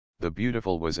The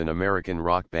Beautiful was an American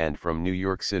rock band from New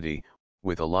York City,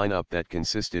 with a lineup that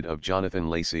consisted of Jonathan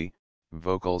Lacey,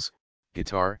 vocals,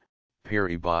 guitar,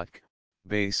 Perry Botk,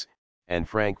 bass, and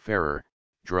Frank Ferrer,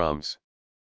 drums.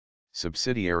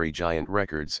 Subsidiary Giant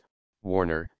Records,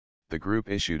 Warner, the group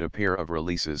issued a pair of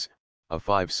releases, a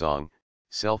 5-song,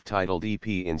 self-titled EP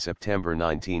in September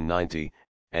 1990,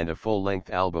 and a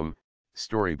full-length album,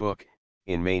 Storybook,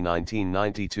 in May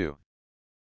 1992.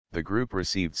 The group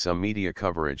received some media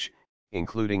coverage,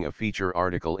 including a feature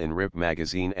article in Rip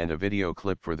magazine and a video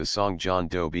clip for the song John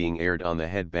Doe being aired on the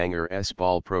Headbangers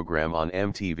Ball program on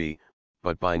MTV,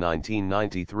 but by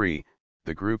 1993,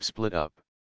 the group split up.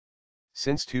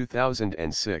 Since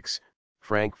 2006,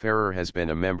 Frank Ferrer has been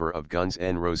a member of Guns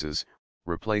N' Roses,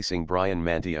 replacing Brian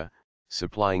Mantia,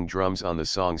 supplying drums on the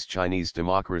songs Chinese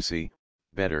Democracy,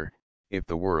 Better, If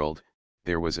the World,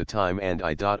 There Was a Time and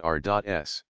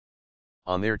I.R.S.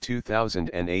 On their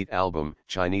 2008 album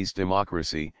Chinese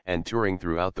Democracy and touring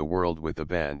throughout the world with the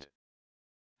band.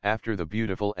 After The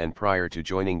Beautiful and prior to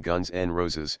joining Guns N'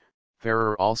 Roses,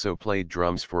 Ferrer also played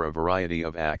drums for a variety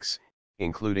of acts,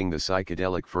 including the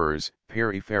Psychedelic Furs,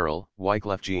 Perry Farrell,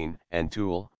 Wyclef Jean and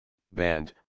Tool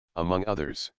band, among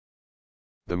others.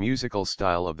 The musical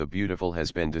style of The Beautiful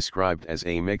has been described as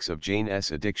a mix of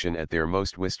Jane's Addiction at their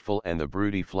most wistful and the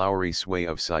broody flowery sway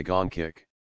of Saigon Kick.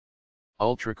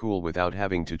 Ultra cool without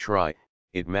having to try,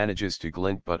 it manages to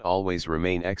glint but always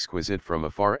remain exquisite from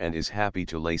afar and is happy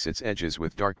to lace its edges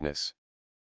with darkness.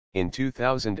 In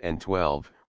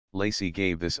 2012, Lacey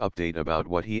gave this update about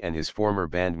what he and his former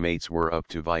bandmates were up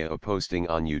to via a posting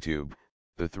on YouTube.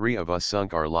 The three of us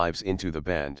sunk our lives into the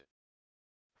band.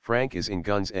 Frank is in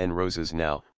Guns N' Roses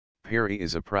now, Perry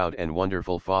is a proud and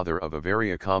wonderful father of a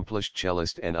very accomplished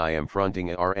cellist and I am fronting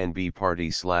a R&B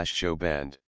party/show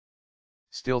band.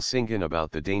 Still singin'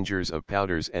 about the dangers of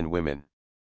powders and women.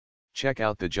 Check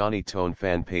out the Johnny Tone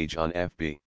fan page on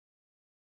FB.